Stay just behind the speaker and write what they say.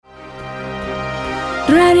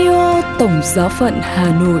Radio Tổng Giáo phận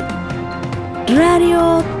Hà Nội.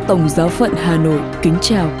 Radio Tổng Giáo phận Hà Nội kính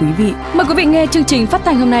chào quý vị. Mời quý vị nghe chương trình phát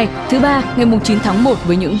thanh hôm nay, thứ Ba, ngày 9 tháng 1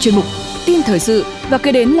 với những chuyên mục tin thời sự và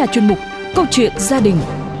kế đến là chuyên mục câu chuyện gia đình.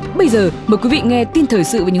 Bây giờ mời quý vị nghe tin thời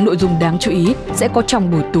sự với những nội dung đáng chú ý sẽ có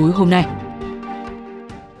trong buổi tối hôm nay.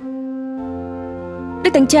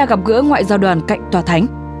 Đức Thánh Cha gặp gỡ ngoại giao đoàn cạnh tòa thánh.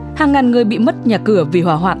 Hàng ngàn người bị mất nhà cửa vì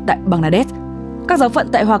hỏa hoạn tại Bangladesh. Các giáo phận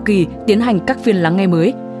tại Hoa Kỳ tiến hành các phiên lắng nghe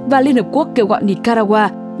mới và Liên Hợp Quốc kêu gọi Nicaragua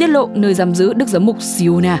tiết lộ nơi giam giữ Đức Giám mục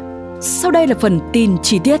Siona. Sau đây là phần tin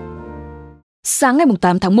chi tiết. Sáng ngày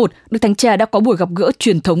 8 tháng 1, Đức Thánh Cha đã có buổi gặp gỡ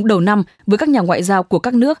truyền thống đầu năm với các nhà ngoại giao của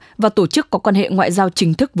các nước và tổ chức có quan hệ ngoại giao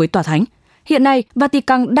chính thức với tòa thánh. Hiện nay,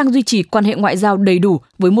 Vatican đang duy trì quan hệ ngoại giao đầy đủ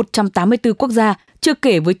với 184 quốc gia, chưa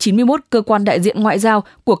kể với 91 cơ quan đại diện ngoại giao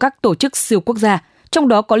của các tổ chức siêu quốc gia, trong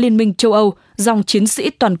đó có Liên minh châu Âu, dòng chiến sĩ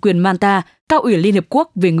toàn quyền Malta, Cao ủy Liên Hợp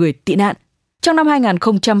Quốc về người tị nạn. Trong năm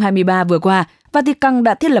 2023 vừa qua, Vatican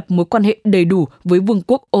đã thiết lập mối quan hệ đầy đủ với Vương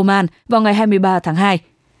quốc Oman vào ngày 23 tháng 2.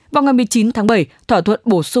 Vào ngày 19 tháng 7, thỏa thuận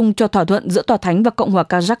bổ sung cho thỏa thuận giữa Tòa Thánh và Cộng hòa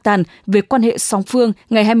Kazakhstan về quan hệ song phương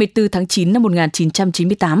ngày 24 tháng 9 năm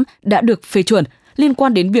 1998 đã được phê chuẩn, liên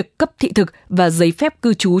quan đến việc cấp thị thực và giấy phép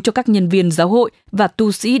cư trú cho các nhân viên giáo hội và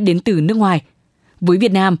tu sĩ đến từ nước ngoài. Với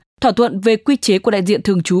Việt Nam, thỏa thuận về quy chế của đại diện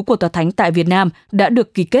thường trú của Tòa Thánh tại Việt Nam đã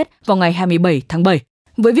được ký kết vào ngày 27 tháng 7.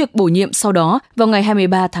 Với việc bổ nhiệm sau đó vào ngày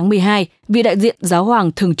 23 tháng 12 vị đại diện giáo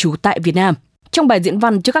hoàng thường trú tại Việt Nam. Trong bài diễn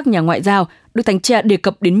văn trước các nhà ngoại giao, Đức Thánh Cha đề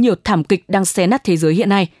cập đến nhiều thảm kịch đang xé nát thế giới hiện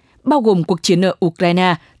nay, bao gồm cuộc chiến ở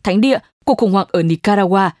Ukraine, Thánh địa, cuộc khủng hoảng ở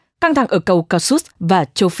Nicaragua, căng thẳng ở cầu Caucasus và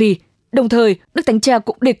châu Phi. Đồng thời, Đức Thánh Cha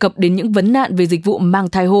cũng đề cập đến những vấn nạn về dịch vụ mang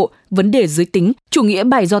thai hộ, vấn đề giới tính, chủ nghĩa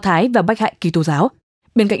bài Do Thái và bách hại Kitô giáo.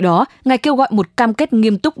 Bên cạnh đó, Ngài kêu gọi một cam kết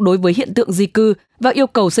nghiêm túc đối với hiện tượng di cư và yêu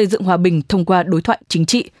cầu xây dựng hòa bình thông qua đối thoại chính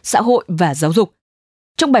trị, xã hội và giáo dục.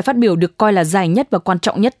 Trong bài phát biểu được coi là dài nhất và quan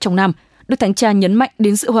trọng nhất trong năm, Đức Thánh Cha nhấn mạnh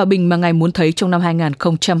đến sự hòa bình mà Ngài muốn thấy trong năm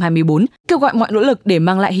 2024, kêu gọi mọi nỗ lực để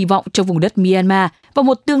mang lại hy vọng cho vùng đất Myanmar và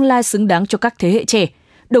một tương lai xứng đáng cho các thế hệ trẻ.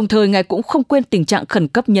 Đồng thời, Ngài cũng không quên tình trạng khẩn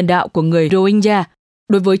cấp nhân đạo của người Rohingya.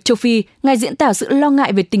 Đối với châu Phi, Ngài diễn tả sự lo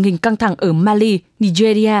ngại về tình hình căng thẳng ở Mali,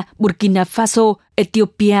 Nigeria, Burkina Faso,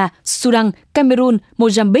 Ethiopia, Sudan, Cameroon,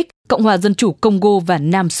 Mozambique, Cộng hòa Dân chủ Congo và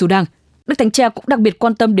Nam Sudan. Đức Thánh Cha cũng đặc biệt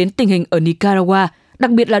quan tâm đến tình hình ở Nicaragua,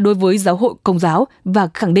 đặc biệt là đối với giáo hội Công giáo và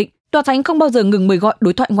khẳng định Tòa Thánh không bao giờ ngừng mời gọi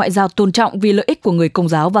đối thoại ngoại giao tôn trọng vì lợi ích của người Công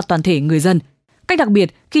giáo và toàn thể người dân. Cách đặc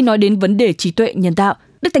biệt, khi nói đến vấn đề trí tuệ nhân tạo,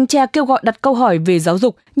 Đức Thánh Cha kêu gọi đặt câu hỏi về giáo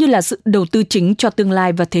dục như là sự đầu tư chính cho tương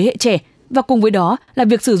lai và thế hệ trẻ, và cùng với đó là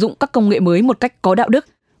việc sử dụng các công nghệ mới một cách có đạo đức,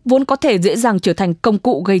 vốn có thể dễ dàng trở thành công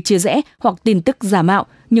cụ gây chia rẽ hoặc tin tức giả mạo,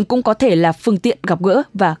 nhưng cũng có thể là phương tiện gặp gỡ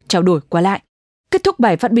và trao đổi qua lại. Kết thúc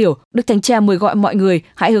bài phát biểu, Đức Thánh Cha mời gọi mọi người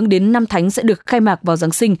hãy hướng đến năm Thánh sẽ được khai mạc vào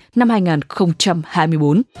Giáng sinh năm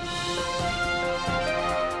 2024.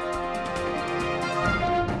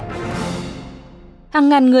 Hàng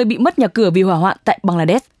ngàn người bị mất nhà cửa vì hỏa hoạn tại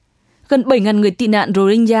Bangladesh. Gần 7.000 người tị nạn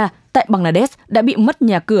Rohingya tại Bangladesh đã bị mất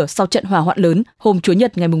nhà cửa sau trận hỏa hoạn lớn hôm Chủ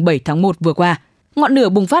nhật ngày 7 tháng 1 vừa qua. Ngọn lửa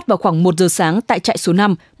bùng phát vào khoảng 1 giờ sáng tại trại số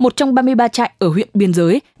 5, một trong 33 trại ở huyện biên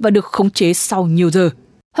giới và được khống chế sau nhiều giờ.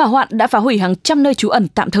 Hỏa hoạn đã phá hủy hàng trăm nơi trú ẩn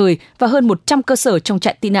tạm thời và hơn 100 cơ sở trong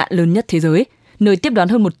trại tị nạn lớn nhất thế giới, nơi tiếp đón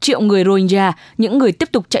hơn 1 triệu người Rohingya, những người tiếp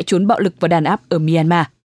tục chạy trốn bạo lực và đàn áp ở Myanmar.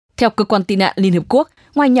 Theo cơ quan tị nạn Liên Hợp Quốc,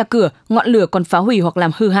 ngoài nhà cửa, ngọn lửa còn phá hủy hoặc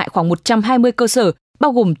làm hư hại khoảng 120 cơ sở,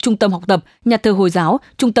 bao gồm trung tâm học tập, nhà thờ Hồi giáo,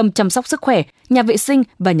 trung tâm chăm sóc sức khỏe, nhà vệ sinh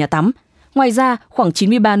và nhà tắm. Ngoài ra, khoảng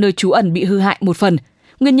 93 nơi trú ẩn bị hư hại một phần.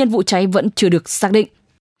 Nguyên nhân vụ cháy vẫn chưa được xác định.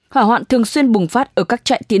 Hỏa hoạn thường xuyên bùng phát ở các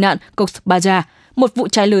trại tị nạn Cox's Bazar. Một vụ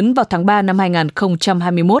cháy lớn vào tháng 3 năm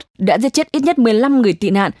 2021 đã giết chết ít nhất 15 người tị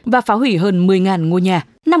nạn và phá hủy hơn 10.000 ngôi nhà.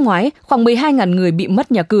 Năm ngoái, khoảng 12.000 người bị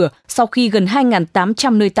mất nhà cửa sau khi gần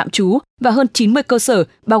 2.800 nơi tạm trú và hơn 90 cơ sở,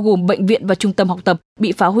 bao gồm bệnh viện và trung tâm học tập,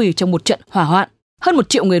 bị phá hủy trong một trận hỏa hoạn. Hơn 1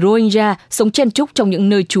 triệu người Rohingya sống chen chúc trong những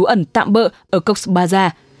nơi trú ẩn tạm bợ ở Cox's Bazar,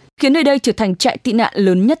 khiến nơi đây trở thành trại tị nạn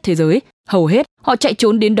lớn nhất thế giới. Hầu hết, họ chạy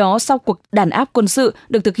trốn đến đó sau cuộc đàn áp quân sự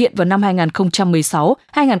được thực hiện vào năm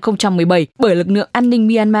 2016-2017 bởi lực lượng an ninh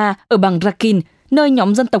Myanmar ở bang Rakhine, nơi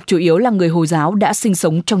nhóm dân tộc chủ yếu là người Hồi giáo đã sinh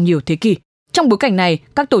sống trong nhiều thế kỷ. Trong bối cảnh này,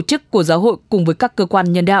 các tổ chức của giáo hội cùng với các cơ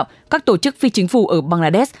quan nhân đạo, các tổ chức phi chính phủ ở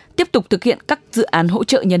Bangladesh tiếp tục thực hiện các dự án hỗ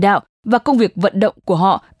trợ nhân đạo và công việc vận động của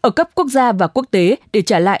họ ở cấp quốc gia và quốc tế để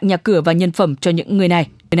trả lại nhà cửa và nhân phẩm cho những người này.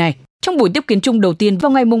 Trong buổi tiếp kiến chung đầu tiên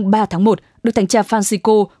vào ngày 3 tháng 1, Đức Thánh Cha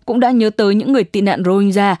Francisco cũng đã nhớ tới những người tị nạn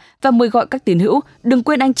Rohingya và mời gọi các tín hữu đừng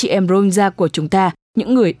quên anh chị em Rohingya của chúng ta,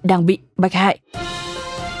 những người đang bị bách hại.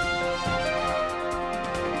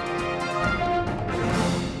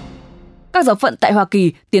 các giáo phận tại Hoa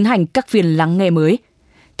Kỳ tiến hành các phiên lắng nghe mới.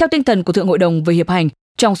 Theo tinh thần của Thượng Hội đồng về hiệp hành,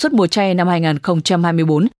 trong suốt mùa chay năm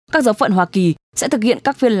 2024, các giáo phận Hoa Kỳ sẽ thực hiện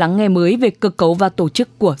các phiên lắng nghe mới về cơ cấu và tổ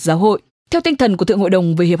chức của giáo hội. Theo tinh thần của Thượng Hội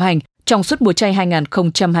đồng về hiệp hành, trong suốt mùa chay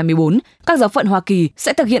 2024, các giáo phận Hoa Kỳ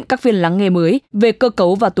sẽ thực hiện các phiên lắng nghe mới về cơ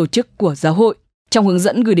cấu và tổ chức của giáo hội. Trong hướng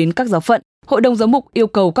dẫn gửi đến các giáo phận, Hội đồng Giám mục yêu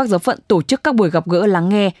cầu các giáo phận tổ chức các buổi gặp gỡ lắng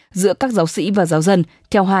nghe giữa các giáo sĩ và giáo dân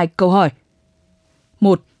theo 2 câu hỏi.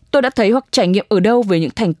 1. Tôi đã thấy hoặc trải nghiệm ở đâu về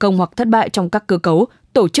những thành công hoặc thất bại trong các cơ cấu,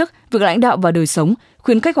 tổ chức, việc lãnh đạo và đời sống,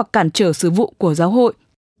 khuyến khích hoặc cản trở sứ vụ của giáo hội.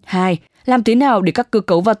 2. Làm thế nào để các cơ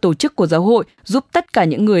cấu và tổ chức của giáo hội giúp tất cả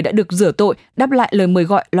những người đã được rửa tội đáp lại lời mời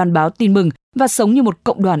gọi loan báo tin mừng và sống như một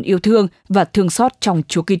cộng đoàn yêu thương và thương xót trong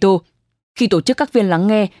Chúa Kitô. Khi tổ chức các phiên lắng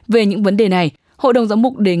nghe về những vấn đề này, Hội đồng Giám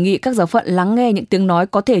mục đề nghị các giáo phận lắng nghe những tiếng nói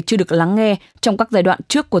có thể chưa được lắng nghe trong các giai đoạn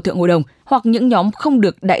trước của Thượng Hội đồng hoặc những nhóm không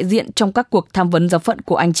được đại diện trong các cuộc tham vấn giáo phận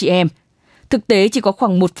của anh chị em. Thực tế, chỉ có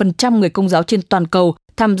khoảng 1% người Công giáo trên toàn cầu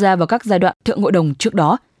tham gia vào các giai đoạn Thượng Hội đồng trước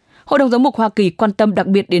đó. Hội đồng Giám mục Hoa Kỳ quan tâm đặc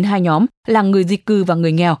biệt đến 2 nhóm là người di cư và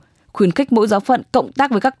người nghèo, khuyến khích mỗi giáo phận cộng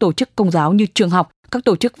tác với các tổ chức công giáo như trường học, các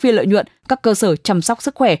tổ chức phi lợi nhuận, các cơ sở chăm sóc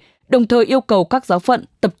sức khỏe, đồng thời yêu cầu các giáo phận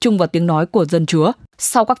tập trung vào tiếng nói của dân Chúa.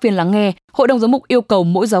 Sau các phiên lắng nghe, Hội đồng Giám mục yêu cầu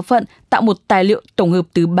mỗi giáo phận tạo một tài liệu tổng hợp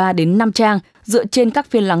từ 3 đến 5 trang dựa trên các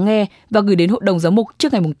phiên lắng nghe và gửi đến Hội đồng Giám mục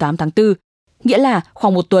trước ngày 8 tháng 4, nghĩa là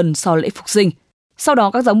khoảng 1 tuần sau lễ Phục sinh. Sau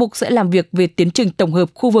đó các giám mục sẽ làm việc về tiến trình tổng hợp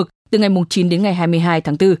khu vực từ ngày 9 đến ngày 22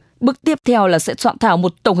 tháng 4. Bước tiếp theo là sẽ soạn thảo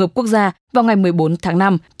một tổng hợp quốc gia vào ngày 14 tháng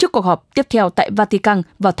 5 trước cuộc họp tiếp theo tại Vatican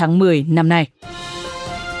vào tháng 10 năm nay.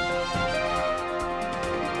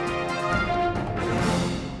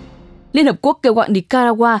 Liên Hợp Quốc kêu gọi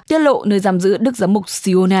Nicaragua tiết lộ nơi giam giữ Đức Giám mục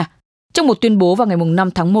Siona. Trong một tuyên bố vào ngày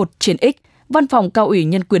 5 tháng 1 trên X, Văn phòng Cao ủy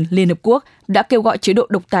Nhân quyền Liên Hợp Quốc đã kêu gọi chế độ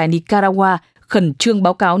độc tài Nicaragua khẩn trương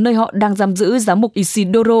báo cáo nơi họ đang giam giữ Giám mục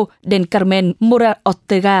Isidoro del Carmen Mora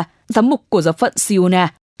Ortega, giám mục của giáo phận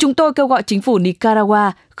Siona. Chúng tôi kêu gọi chính phủ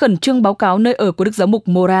Nicaragua khẩn trương báo cáo nơi ở của Đức Giám mục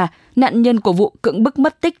Mora, nạn nhân của vụ cưỡng bức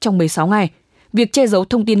mất tích trong 16 ngày. Việc che giấu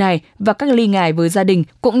thông tin này và cách ly ngài với gia đình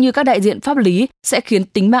cũng như các đại diện pháp lý sẽ khiến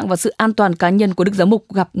tính mạng và sự an toàn cá nhân của Đức Giám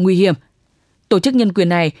mục gặp nguy hiểm. Tổ chức nhân quyền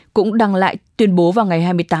này cũng đăng lại tuyên bố vào ngày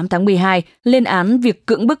 28 tháng 12 lên án việc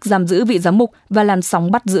cưỡng bức giam giữ vị giám mục và làn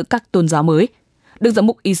sóng bắt giữ các tôn giáo mới. Đức Giám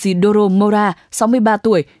mục Isidoro Mora, 63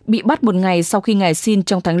 tuổi, bị bắt một ngày sau khi ngài xin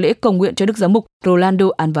trong thánh lễ cầu nguyện cho Đức Giám mục Rolando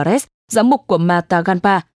Alvarez, giám mục của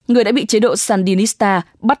Matagalpa, người đã bị chế độ Sandinista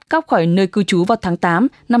bắt cóc khỏi nơi cư trú vào tháng 8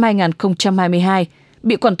 năm 2022,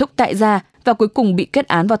 bị quản thúc tại gia và cuối cùng bị kết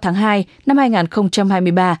án vào tháng 2 năm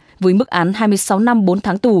 2023 với mức án 26 năm 4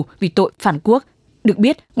 tháng tù vì tội phản quốc. Được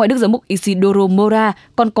biết, ngoài Đức Giám mục Isidoro Mora,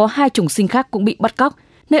 còn có 2 chủng sinh khác cũng bị bắt cóc,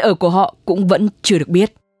 nơi ở của họ cũng vẫn chưa được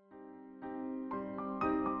biết.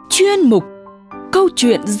 Chuyên mục Câu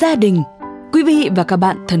chuyện gia đình. Quý vị và các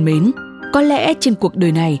bạn thân mến, có lẽ trên cuộc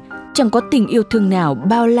đời này chẳng có tình yêu thương nào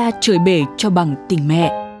bao la trời bể cho bằng tình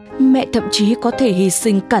mẹ. Mẹ thậm chí có thể hy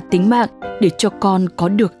sinh cả tính mạng để cho con có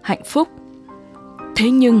được hạnh phúc.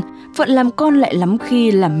 Thế nhưng, phận làm con lại lắm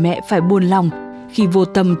khi làm mẹ phải buồn lòng, khi vô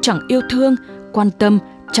tâm chẳng yêu thương, quan tâm,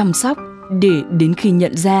 chăm sóc, để đến khi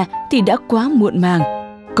nhận ra thì đã quá muộn màng.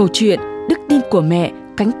 Câu chuyện Đức tin của mẹ,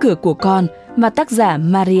 cánh cửa của con mà tác giả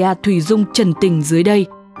Maria Thùy Dung trần tình dưới đây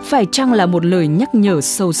phải chăng là một lời nhắc nhở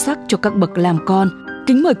sâu sắc cho các bậc làm con?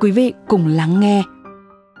 Kính mời quý vị cùng lắng nghe.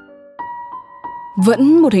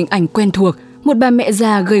 Vẫn một hình ảnh quen thuộc, một bà mẹ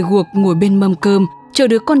già gầy guộc ngồi bên mâm cơm, chờ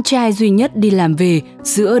đứa con trai duy nhất đi làm về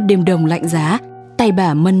giữa đêm đông lạnh giá. Tay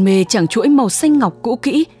bà mân mê chẳng chuỗi màu xanh ngọc cũ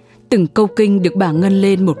kỹ, từng câu kinh được bà ngân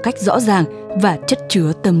lên một cách rõ ràng và chất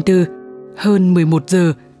chứa tâm tư. Hơn 11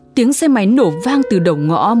 giờ, tiếng xe máy nổ vang từ đầu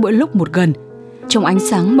ngõ mỗi lúc một gần. Trong ánh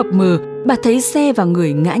sáng mập mờ, bà thấy xe và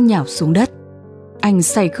người ngã nhào xuống đất. Anh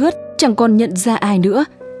say khướt, chẳng còn nhận ra ai nữa,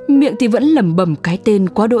 miệng thì vẫn lẩm bẩm cái tên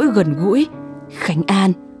quá đỗi gần gũi: Khánh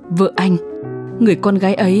An, vợ anh. Người con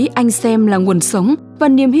gái ấy anh xem là nguồn sống và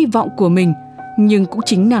niềm hy vọng của mình, nhưng cũng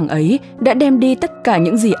chính nàng ấy đã đem đi tất cả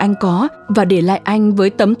những gì anh có và để lại anh với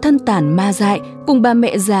tấm thân tàn ma dại cùng bà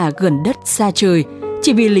mẹ già gần đất xa trời,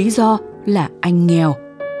 chỉ vì lý do là anh nghèo.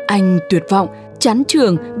 Anh tuyệt vọng, chán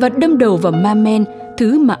trường và đâm đầu vào ma men,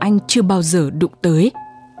 thứ mà anh chưa bao giờ đụng tới.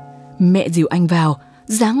 Mẹ dìu anh vào,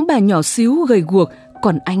 dáng bà nhỏ xíu gầy guộc,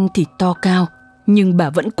 còn anh thì to cao. Nhưng bà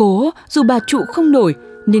vẫn cố, dù bà trụ không nổi,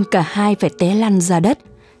 nên cả hai phải té lăn ra đất.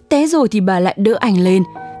 Té rồi thì bà lại đỡ anh lên,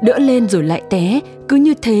 đỡ lên rồi lại té. Cứ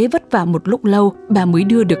như thế vất vả một lúc lâu, bà mới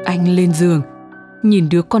đưa được anh lên giường. Nhìn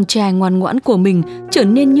đứa con trai ngoan ngoãn của mình trở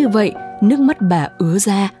nên như vậy, nước mắt bà ứa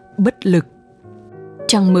ra, bất lực.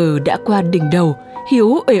 Trăng mờ đã qua đỉnh đầu,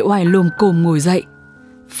 Hiếu uể oải lồm cồm ngồi dậy.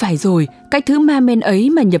 Phải rồi, cái thứ ma men ấy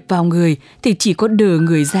mà nhập vào người thì chỉ có đờ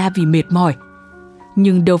người ra vì mệt mỏi.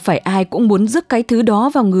 Nhưng đâu phải ai cũng muốn rước cái thứ đó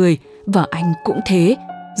vào người, và anh cũng thế.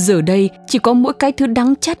 Giờ đây chỉ có mỗi cái thứ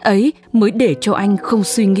đắng chát ấy mới để cho anh không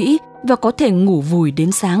suy nghĩ và có thể ngủ vùi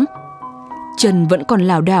đến sáng. Chân vẫn còn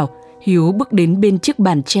lảo đảo, Hiếu bước đến bên chiếc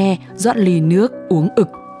bàn tre, dọn ly nước uống ực.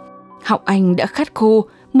 Họng anh đã khát khô,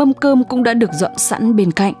 mâm cơm cũng đã được dọn sẵn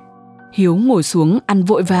bên cạnh. Hiếu ngồi xuống ăn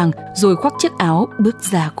vội vàng rồi khoác chiếc áo bước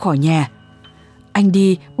ra khỏi nhà. Anh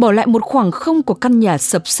đi bỏ lại một khoảng không của căn nhà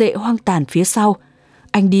sập xệ hoang tàn phía sau.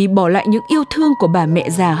 Anh đi bỏ lại những yêu thương của bà mẹ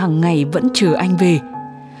già hàng ngày vẫn chờ anh về.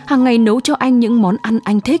 Hàng ngày nấu cho anh những món ăn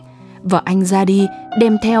anh thích. Và anh ra đi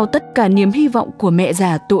đem theo tất cả niềm hy vọng của mẹ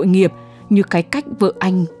già tội nghiệp, như cái cách vợ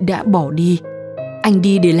anh đã bỏ đi. Anh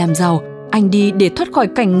đi để làm giàu. Anh đi để thoát khỏi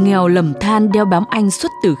cảnh nghèo lầm than đeo bám anh suốt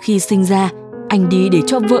từ khi sinh ra. Anh đi để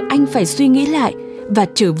cho vợ anh phải suy nghĩ lại và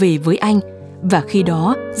trở về với anh. Và khi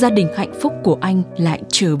đó, gia đình hạnh phúc của anh lại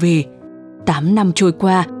trở về. 8 năm trôi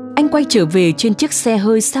qua, anh quay trở về trên chiếc xe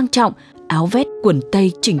hơi sang trọng, áo vest quần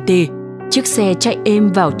tây chỉnh tề. Chiếc xe chạy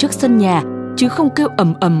êm vào trước sân nhà, chứ không kêu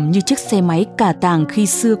ầm ầm như chiếc xe máy cà tàng khi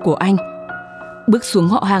xưa của anh. Bước xuống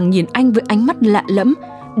họ hàng nhìn anh với ánh mắt lạ lẫm.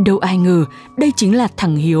 Đâu ai ngờ đây chính là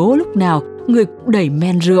thằng Hiếu lúc nào người cũng đầy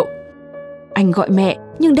men rượu. Anh gọi mẹ,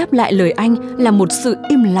 nhưng đáp lại lời anh là một sự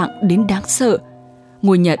im lặng đến đáng sợ.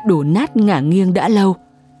 Ngôi nhà đổ nát ngả nghiêng đã lâu.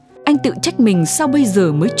 Anh tự trách mình sao bây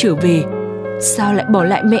giờ mới trở về. Sao lại bỏ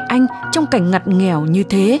lại mẹ anh trong cảnh ngặt nghèo như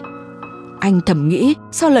thế? Anh thầm nghĩ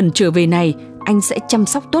sau lần trở về này anh sẽ chăm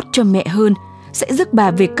sóc tốt cho mẹ hơn, sẽ rước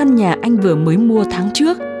bà về căn nhà anh vừa mới mua tháng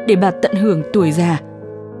trước để bà tận hưởng tuổi già.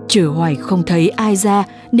 Chờ hoài không thấy ai ra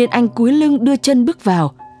nên anh cúi lưng đưa chân bước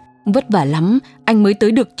vào. Vất vả lắm anh mới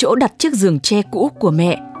tới được chỗ đặt chiếc giường tre cũ của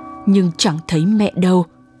mẹ, nhưng chẳng thấy mẹ đâu.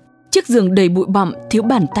 Chiếc giường đầy bụi bặm, thiếu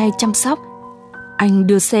bàn tay chăm sóc. Anh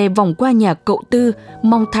đưa xe vòng qua nhà cậu Tư,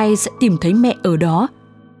 mong thay sẽ tìm thấy mẹ ở đó.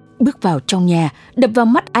 Bước vào trong nhà, đập vào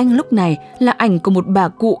mắt anh lúc này là ảnh của một bà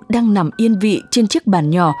cụ đang nằm yên vị trên chiếc bàn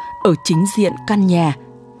nhỏ ở chính diện căn nhà.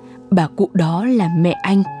 Bà cụ đó là mẹ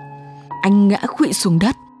anh. Anh ngã khuỵu xuống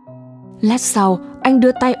đất. Lát sau, anh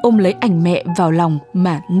đưa tay ôm lấy ảnh mẹ vào lòng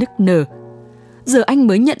mà nức nở. Giờ anh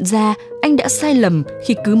mới nhận ra anh đã sai lầm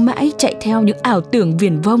khi cứ mãi chạy theo những ảo tưởng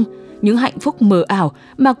viển vông, những hạnh phúc mờ ảo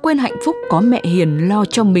mà quên hạnh phúc có mẹ hiền lo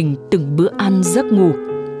cho mình từng bữa ăn giấc ngủ.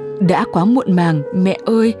 Đã quá muộn màng, mẹ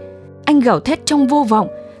ơi! Anh gào thét trong vô vọng,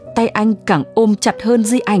 tay anh càng ôm chặt hơn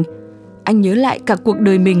di ảnh. Anh nhớ lại cả cuộc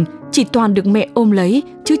đời mình chỉ toàn được mẹ ôm lấy,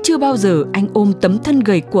 chứ chưa bao giờ anh ôm tấm thân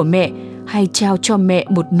gầy của mẹ hay trao cho mẹ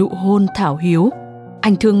một nụ hôn thảo hiếu.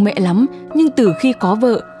 Anh thương mẹ lắm, nhưng từ khi có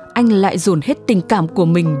vợ, anh lại dồn hết tình cảm của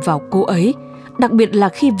mình vào cô ấy, đặc biệt là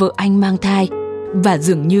khi vợ anh mang thai. Và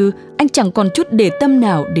dường như anh chẳng còn chút để tâm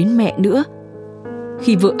nào đến mẹ nữa.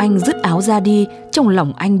 Khi vợ anh dứt áo ra đi, trong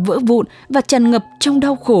lòng anh vỡ vụn và tràn ngập trong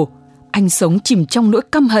đau khổ. Anh sống chìm trong nỗi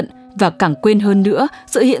căm hận và càng quên hơn nữa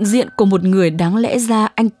sự hiện diện của một người đáng lẽ ra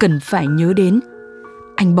anh cần phải nhớ đến.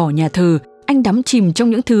 Anh bỏ nhà thờ, anh đắm chìm trong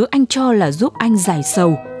những thứ anh cho là giúp anh giải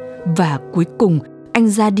sầu. Và cuối cùng, anh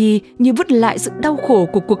ra đi như vứt lại sự đau khổ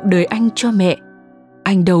của cuộc đời anh cho mẹ.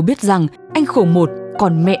 Anh đâu biết rằng anh khổ 1,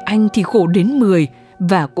 còn mẹ anh thì khổ đến 10,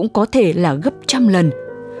 và cũng có thể là gấp 100 lần.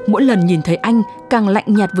 Mỗi lần nhìn thấy anh càng lạnh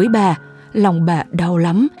nhạt với bà, lòng bà đau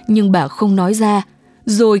lắm nhưng bà không nói ra.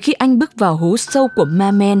 Rồi khi anh bước vào hố sâu của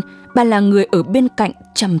ma men, bà là người ở bên cạnh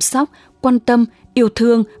chăm sóc, quan tâm, yêu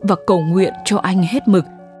thương và cầu nguyện cho anh hết mực.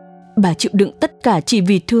 Bà chịu đựng tất cả chỉ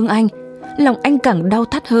vì thương anh. Lòng anh càng đau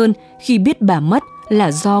thắt hơn khi biết bà mất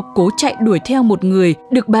là do cố chạy đuổi theo một người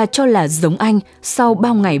được bà cho là giống anh sau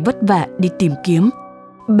bao ngày vất vả đi tìm kiếm.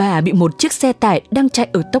 Bà bị một chiếc xe tải đang chạy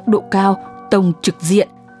ở tốc độ cao tông trực diện.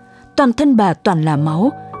 Toàn thân bà toàn là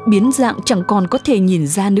máu, biến dạng chẳng còn có thể nhìn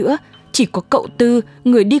ra nữa. Chỉ có cậu Tư,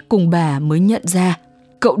 người đi cùng bà mới nhận ra.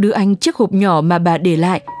 Cậu đưa anh chiếc hộp nhỏ mà bà để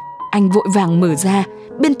lại. Anh vội vàng mở ra,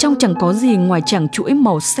 bên trong chẳng có gì ngoài chàng chuỗi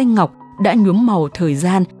màu xanh ngọc đã nhuốm màu thời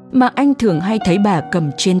gian mà anh thường hay thấy bà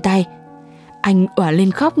cầm trên tay. Anh òa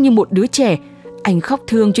lên khóc như một đứa trẻ. Anh khóc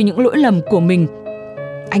thương cho những lỗi lầm của mình.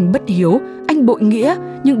 Anh bất hiếu, anh bội nghĩa,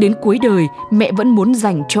 nhưng đến cuối đời mẹ vẫn muốn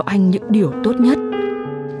dành cho anh những điều tốt nhất.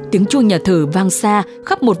 Tiếng chuông nhà thờ vang xa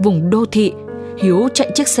khắp một vùng đô thị. Hiếu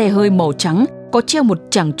chạy chiếc xe hơi màu trắng có treo một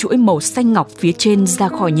chàng chuỗi màu xanh ngọc phía trên ra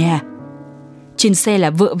khỏi nhà. Trên xe là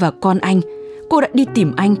vợ và con anh. Cô đã đi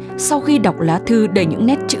tìm anh sau khi đọc lá thư đầy những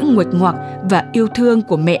nét chữ nguệch ngoạc và yêu thương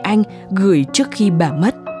của mẹ anh gửi trước khi bà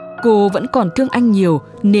mất. Cô vẫn còn thương anh nhiều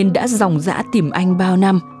nên đã dòng dã tìm anh bao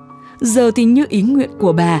năm. Giờ thì như ý nguyện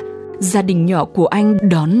của bà, gia đình nhỏ của anh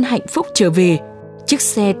đón hạnh phúc trở về. Chiếc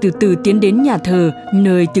xe từ từ tiến đến nhà thờ,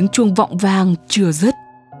 nơi tiếng chuông vọng vang chưa dứt.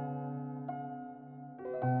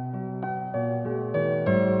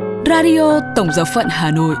 Radio Tổng giáo phận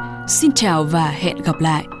Hà Nội xin chào và hẹn gặp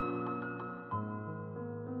lại.